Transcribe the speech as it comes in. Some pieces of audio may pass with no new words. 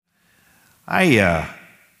I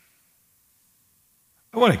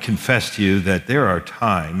want to confess to you that there are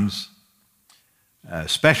times,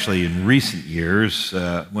 especially in recent years,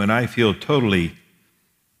 when I feel totally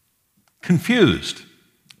confused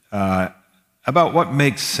about what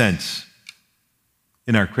makes sense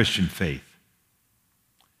in our Christian faith.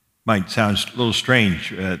 Might sound a little strange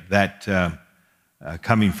that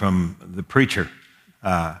coming from the preacher,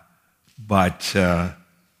 but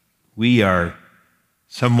we are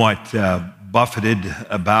somewhat buffeted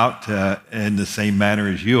about in the same manner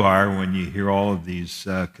as you are when you hear all of these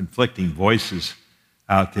conflicting voices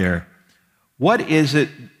out there. What is it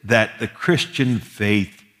that the Christian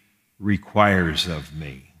faith requires of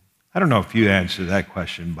me? I don't know if you answer that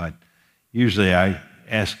question, but usually I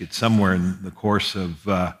ask it somewhere in the course of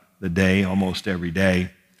the day, almost every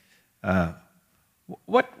day.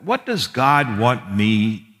 What does God want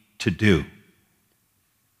me to do?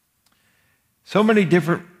 So many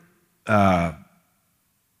different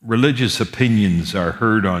religious opinions are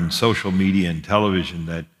heard on social media and television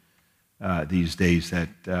that these days that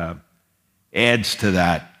adds to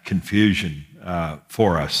that confusion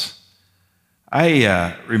for us.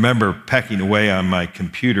 I remember pecking away on my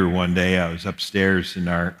computer one day. I was upstairs in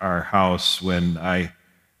our house when I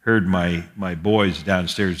heard my boys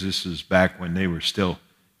downstairs. This was back when they were still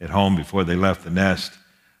at home before they left the nest.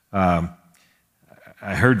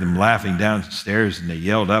 I heard them laughing downstairs, and they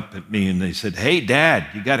yelled up at me, and they said, "Hey, Dad,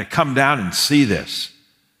 you got to come down and see this."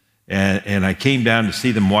 And I came down to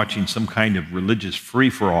see them watching some kind of religious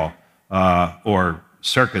free-for-all or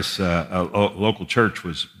circus. A local church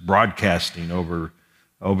was broadcasting over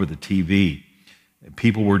the TV. And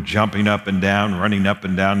people were jumping up and down, running up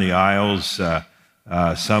and down the aisles.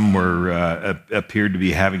 Some appeared to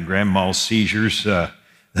be having grand mal seizures.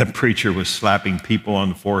 The preacher was slapping people on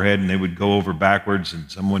the forehead, and they would go over backwards, and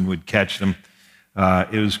someone would catch them.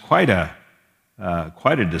 It was quite a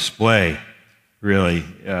display, really,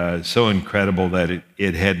 so incredible that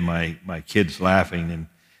it had my kids laughing. And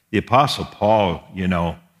the Apostle Paul,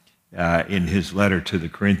 in his letter to the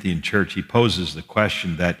Corinthian church, he poses the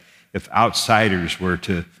question that if outsiders were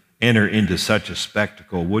to enter into such a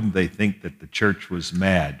spectacle, wouldn't they think that the church was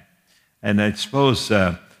mad? And I suppose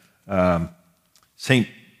St.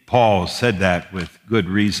 Paul said that with good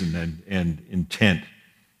reason and intent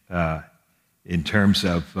in terms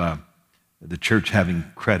of the church having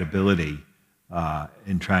credibility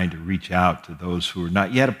in trying to reach out to those who are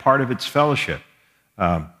not yet a part of its fellowship.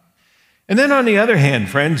 And then on the other hand,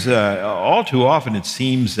 friends, all too often it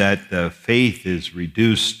seems that faith is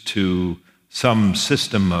reduced to some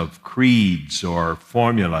system of creeds or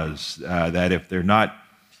formulas that if they're not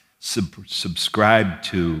subscribed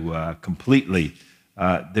to completely,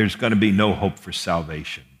 there's going to be no hope for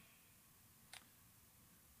salvation.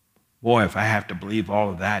 Boy, if I have to believe all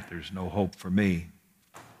of that, there's no hope for me.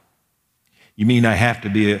 You mean I have to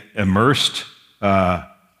be immersed or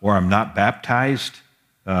I'm not baptized?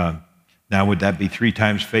 Now, would that be 3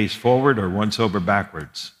 times face forward or once over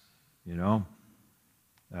backwards?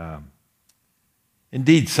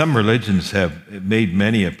 Indeed, some religions have made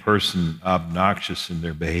many a person obnoxious in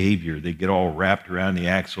their behavior. They get all wrapped around the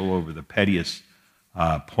axle over the pettiest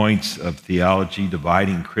points of theology,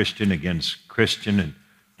 dividing Christian against Christian and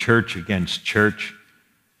church against church.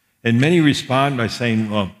 And many respond by saying,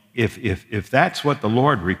 well, if that's what the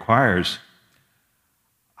Lord requires,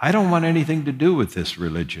 I don't want anything to do with this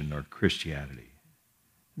religion or Christianity.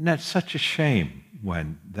 And that's such a shame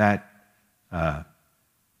when that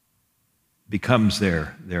becomes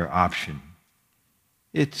their option.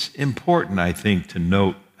 It's important, I think, to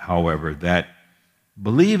note, however, that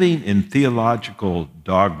believing in theological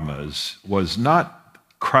dogmas was not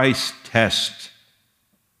Christ's test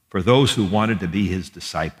for those who wanted to be his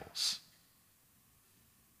disciples.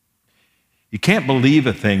 You can't believe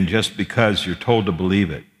a thing just because you're told to believe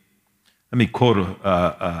it. Let me quote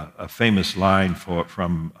a famous line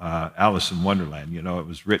from Alice in Wonderland. It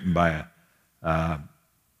was written by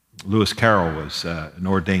Lewis Carroll, was an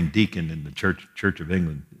ordained deacon in the Church of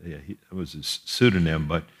England. It was his pseudonym,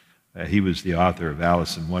 but he was the author of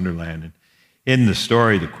Alice in Wonderland. And in the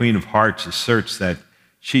story, the Queen of Hearts asserts that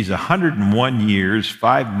she's 101 years,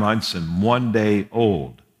 5 months, and 1 day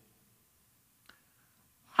old.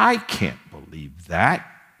 I can't believe that,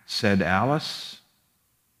 said Alice.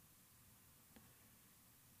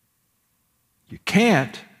 You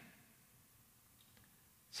can't,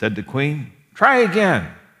 said the Queen. Try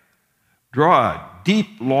again. Draw a deep,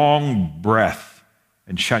 long breath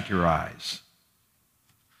and shut your eyes.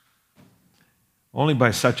 Only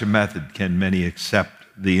by such a method can many accept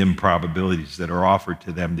the improbabilities that are offered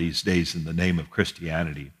to them these days in the name of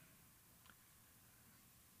Christianity.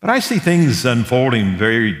 But I see things unfolding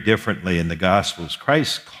very differently in the Gospels.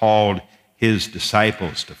 Christ called his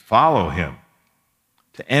disciples to follow him,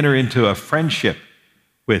 to enter into a friendship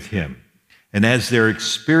with him. And as their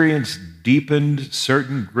experience deepened,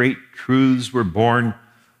 certain great truths were born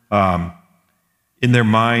in their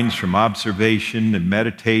minds from observation and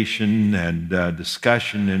meditation and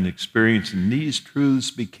discussion and experience. And these truths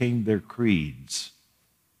became their creeds.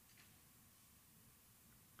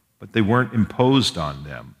 But they weren't imposed on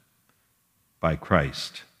them by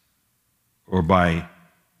Christ or by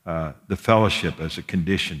the fellowship as a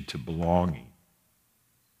condition to belonging.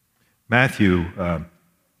 Matthew,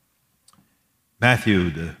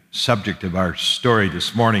 the subject of our story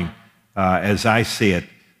this morning, as I see it,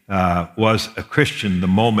 was a Christian the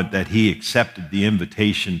moment that he accepted the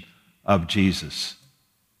invitation of Jesus.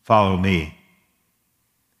 Follow me.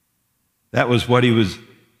 That was what he was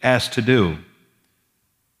asked to do.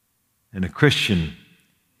 And a Christian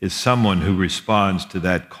is someone who responds to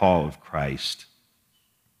that call of Christ,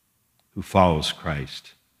 who follows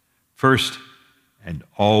Christ. First and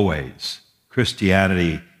always,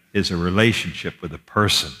 Christianity is a relationship with a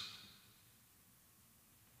person.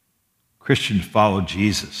 Christians follow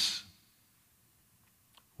Jesus.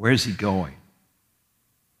 Where's he going?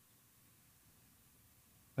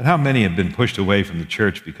 But how many have been pushed away from the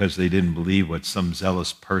church because they didn't believe what some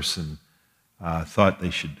zealous person thought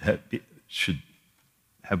they should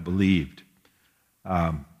have believed?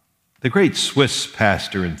 The great Swiss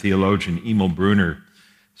pastor and theologian Emil Brunner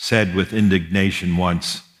said with indignation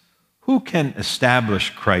once, "Who can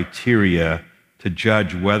establish criteria to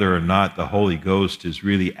judge whether or not the Holy Ghost is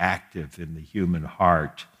really active in the human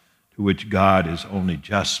heart, to which God is only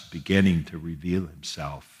just beginning to reveal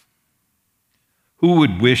himself? Who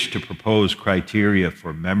would wish to propose criteria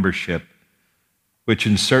for membership which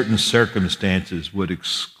in certain circumstances would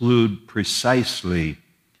exclude precisely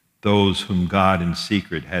those whom God in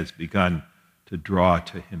secret has begun to draw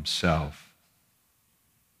to himself?"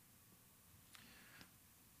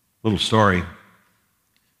 Little story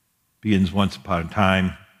begins once upon a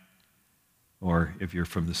time, or if you're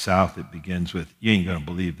from the South, it begins with, "You ain't going to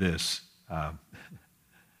believe this."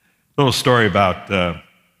 Little story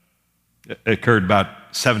occurred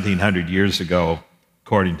about 1,700 years ago,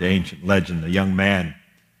 according to ancient legend. A young man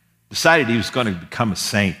decided he was going to become a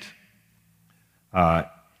saint.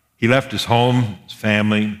 He left his home, his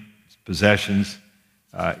family, his possessions.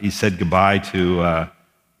 He said goodbye to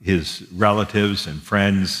his relatives and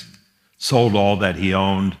friends, sold all that he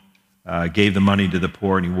owned, gave the money to the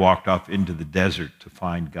poor, and he walked off into the desert to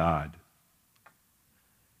find God.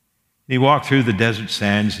 He walked through the desert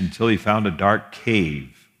sands until he found a dark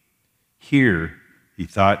cave. Here, he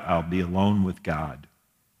thought, I'll be alone with God.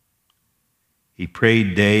 He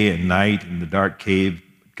prayed day and night in the dark cave.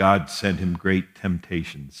 God sent him great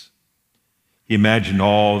temptations. He imagined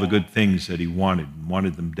all the good things that he wanted and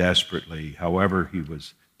wanted them desperately. However, he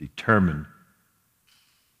was determined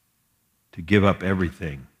to give up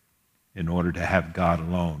everything in order to have God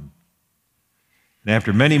alone. And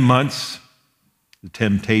after many months, the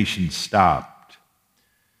temptation stopped.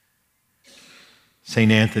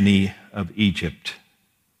 St. Anthony of Egypt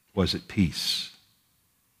was at peace,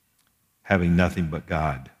 having nothing but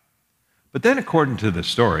God. But then, according to the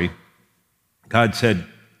story, God said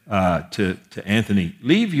to Anthony,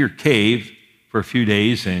 "Leave your cave for a few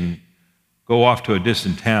days and go off to a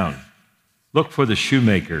distant town. Look for the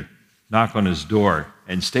shoemaker, knock on his door,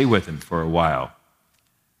 and stay with him for a while."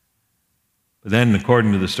 But then,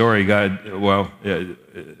 according to the story,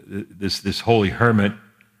 this holy hermit,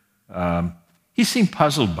 he seemed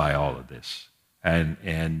puzzled by all of this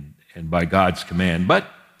and by God's command. But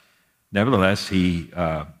nevertheless, he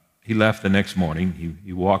left the next morning.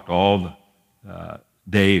 He walked all the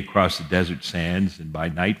day across the desert sands, and by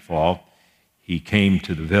nightfall, he came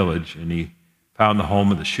to the village, and he found the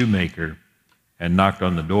home of the shoemaker and knocked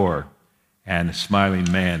on the door, and a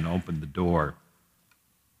smiling man opened the door.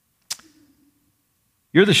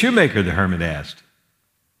 "You're the shoemaker?" the hermit asked.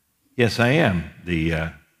 "Yes, I am,"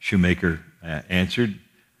 the shoemaker answered,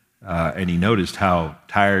 and he noticed how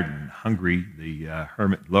tired and hungry the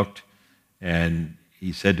hermit looked, and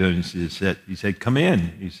he said to him, he said, "Come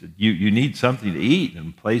in." He said, you need something to eat and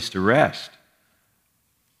a place to rest."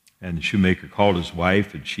 And the shoemaker called his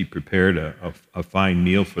wife, and she prepared a fine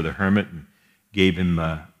meal for the hermit and gave him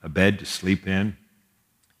a bed to sleep in.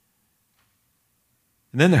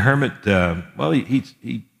 And then the hermit,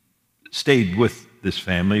 he stayed with this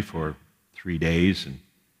family for 3 days, and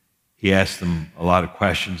he asked them a lot of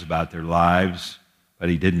questions about their lives, but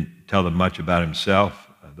he didn't tell them much about himself,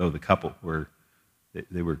 though the couple were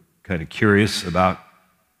kind of curious about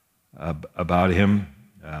him.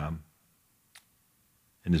 um,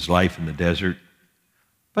 in his life in the desert.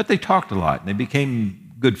 But they talked a lot, and they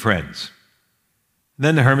became good friends. And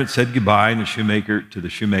then the hermit said goodbye to the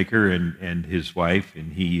shoemaker and his wife,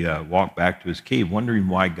 and he walked back to his cave, wondering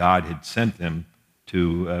why God had sent them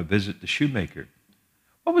to visit the shoemaker.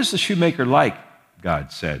 What was the shoemaker like,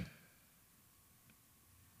 God said,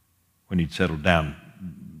 when he'd settled down,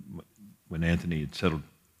 when Anthony had settled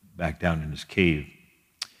back down in his cave?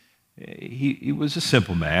 He was a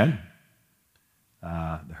simple man,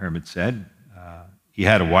 the hermit said. He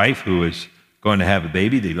had a wife who was going to have a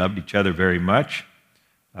baby. They loved each other very much.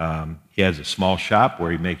 He has a small shop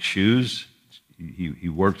where he makes shoes. He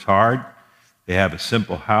works hard. They have a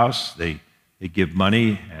simple house. They give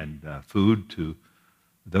money and food to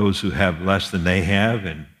those who have less than they have.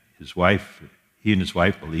 And he and his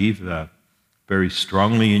wife believe very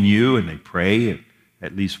strongly in you, and they pray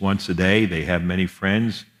at least once a day. They have many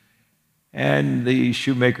friends. And the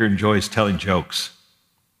shoemaker enjoys telling jokes.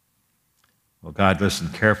 Well, God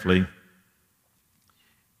listened carefully.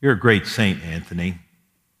 You're a great saint, Anthony,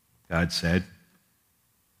 God said.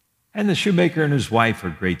 And the shoemaker and his wife are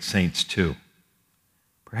great saints too.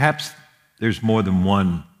 Perhaps there's more than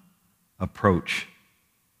one approach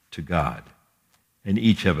to God, and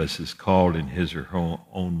each of us is called in his or her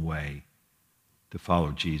own way to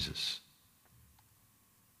follow Jesus.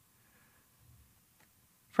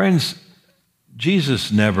 Friends,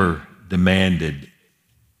 Jesus never demanded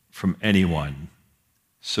from anyone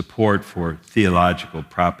support for theological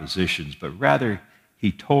propositions, but rather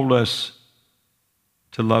he told us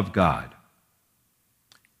to love God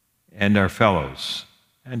and our fellows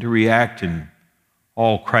and to react in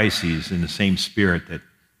all crises in the same spirit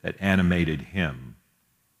that animated him,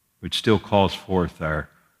 which still calls forth our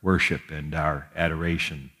worship and our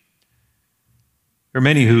adoration. There are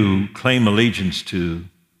many who claim allegiance to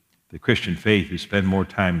the Christian faith who spend more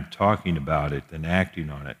time talking about it than acting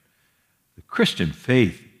on it. The Christian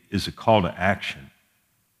faith is a call to action.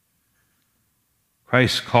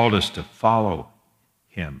 Christ called us to follow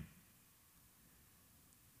him,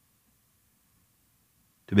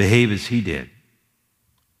 to behave as he did,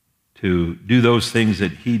 to do those things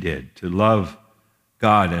that he did, to love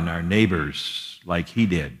God and our neighbors like he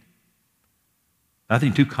did.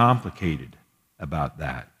 Nothing too complicated about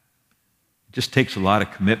that. It just takes a lot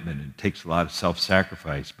of commitment and takes a lot of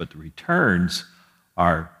self-sacrifice, but the returns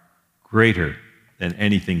are greater than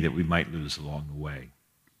anything that we might lose along the way.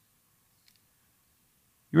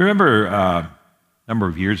 You remember a number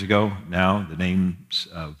of years ago now, the names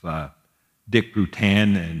of Dick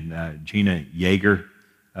Brutan and Gina Yeager.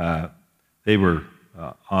 They were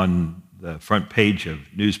on the front page of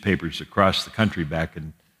newspapers across the country back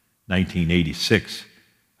in 1986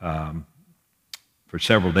 for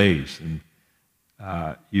several days. And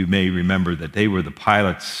you may remember that they were the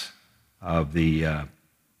pilots of the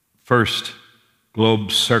first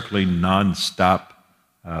globe-circling, nonstop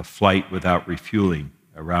flight without refueling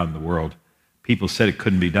around the world. People said it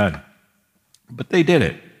couldn't be done, but they did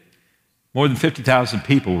it. More than 50,000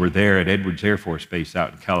 people were there at Edwards Air Force Base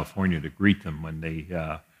out in California to greet them when they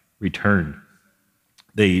returned.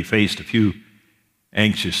 They faced a few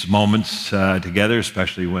anxious moments together,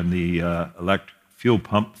 especially when the electric fuel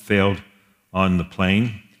pump failed on the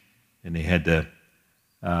plane, and they had to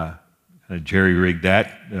kind of jerry-rig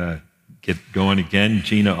that, get going again.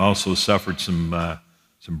 Gina also suffered some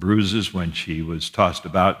bruises when she was tossed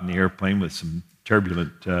about in the airplane with some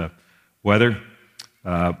turbulent weather.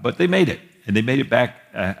 But they made it, and they made it back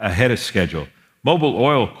ahead of schedule. Mobil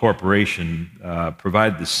Oil Corporation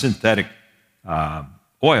provided the synthetic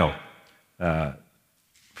oil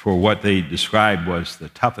for what they described was the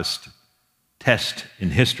toughest test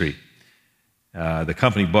in history. The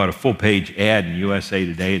company bought a full-page ad in USA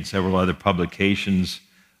Today and several other publications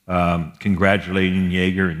congratulating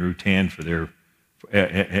Yeager and Rutan for their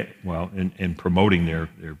and promoting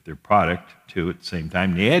their product too at the same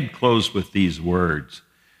time. The ad closed with these words: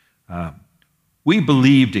 "We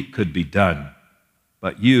believed it could be done,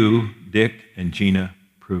 but you, Dick and Gina,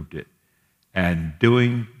 proved it. And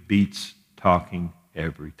doing beats talking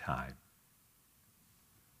every time."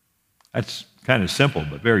 That's kind of simple,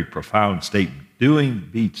 but very profound statement. Doing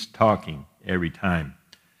beats talking every time.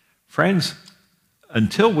 Friends,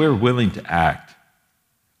 until we're willing to act,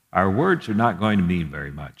 our words are not going to mean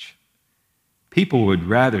very much. People would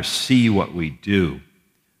rather see what we do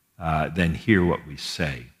than hear what we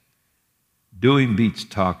say. Doing beats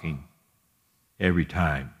talking every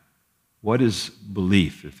time. What is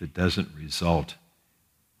belief if it doesn't result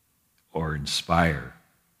or inspire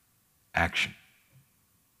action?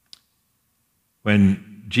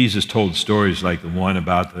 When when Jesus told stories like the one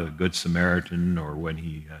about the Good Samaritan, or when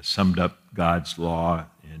he summed up God's law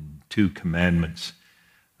in 2 commandments,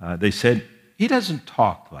 they said, he doesn't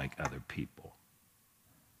talk like other people.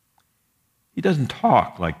 He doesn't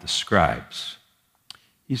talk like the scribes.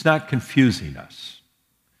 He's not confusing us.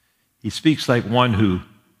 He speaks like one who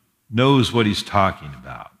knows what he's talking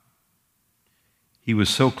about. He was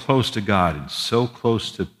so close to God and so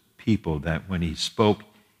close to people that when he spoke,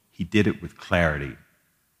 he did it with clarity.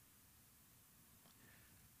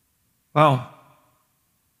 Well,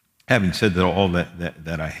 having said that, all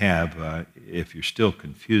that I have, if you're still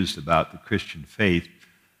confused about the Christian faith,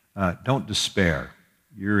 don't despair.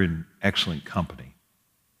 You're in excellent company.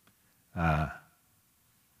 I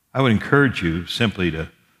would encourage you simply to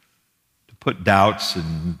put doubts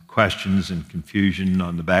and questions and confusion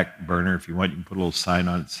on the back burner. If you want, you can put a little sign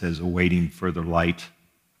on it that says, awaiting further light.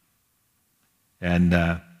 And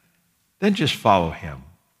then just follow him.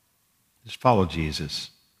 Just follow Jesus.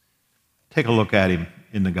 Take a look at him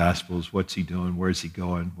in the Gospels. What's he doing? Where's he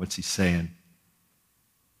going? What's he saying?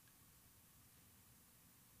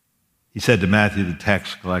 He said to Matthew, the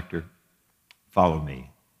tax collector, follow me.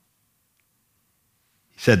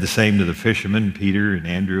 He said the same to the fishermen, Peter and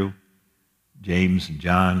Andrew, James and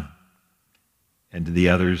John, and to the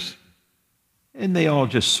others. And they all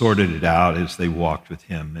just sorted it out as they walked with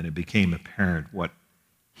him, and it became apparent what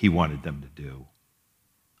he wanted them to do.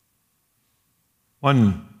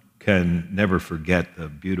 One can never forget the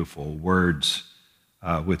beautiful words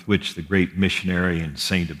with which the great missionary and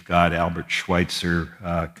saint of God, Albert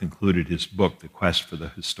Schweitzer, concluded his book, The Quest for the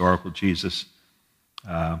Historical Jesus.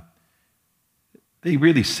 They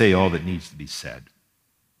really say all that needs to be said.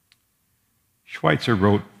 Schweitzer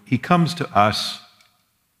wrote, he comes to us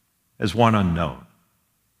as one unknown.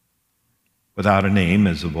 Without a name,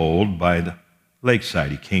 as of old, by the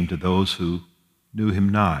lakeside he came to those who knew him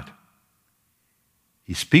not.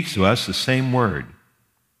 He speaks to us the same word,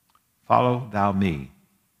 follow thou me,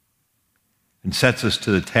 and sets us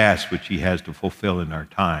to the task which he has to fulfill in our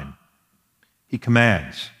time. He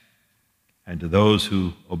commands, and to those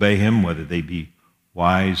who obey him, whether they be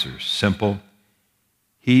wise or simple,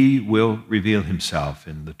 he will reveal himself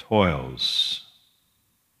in the toils,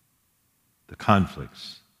 the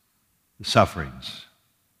conflicts, the sufferings,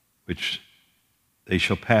 which they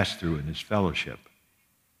shall pass through in his fellowship.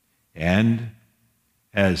 And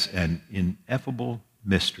as an ineffable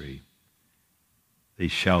mystery, they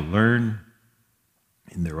shall learn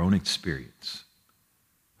in their own experience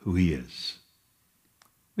who he is.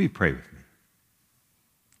 Will you pray with me?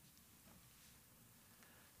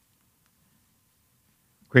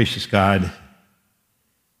 Gracious God,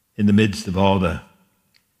 in the midst of all the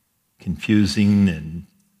confusing and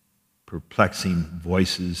perplexing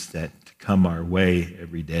voices that come our way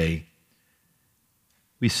every day,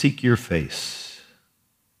 we seek your face.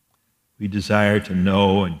 We desire to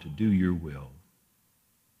know and to do your will.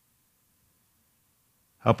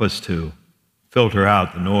 Help us to filter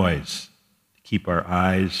out the noise, to keep our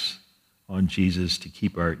eyes on Jesus, to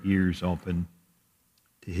keep our ears open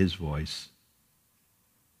to his voice,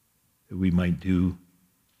 that we might do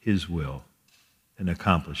his will and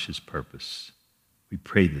accomplish his purpose. We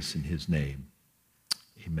pray this in his name.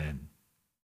 Amen.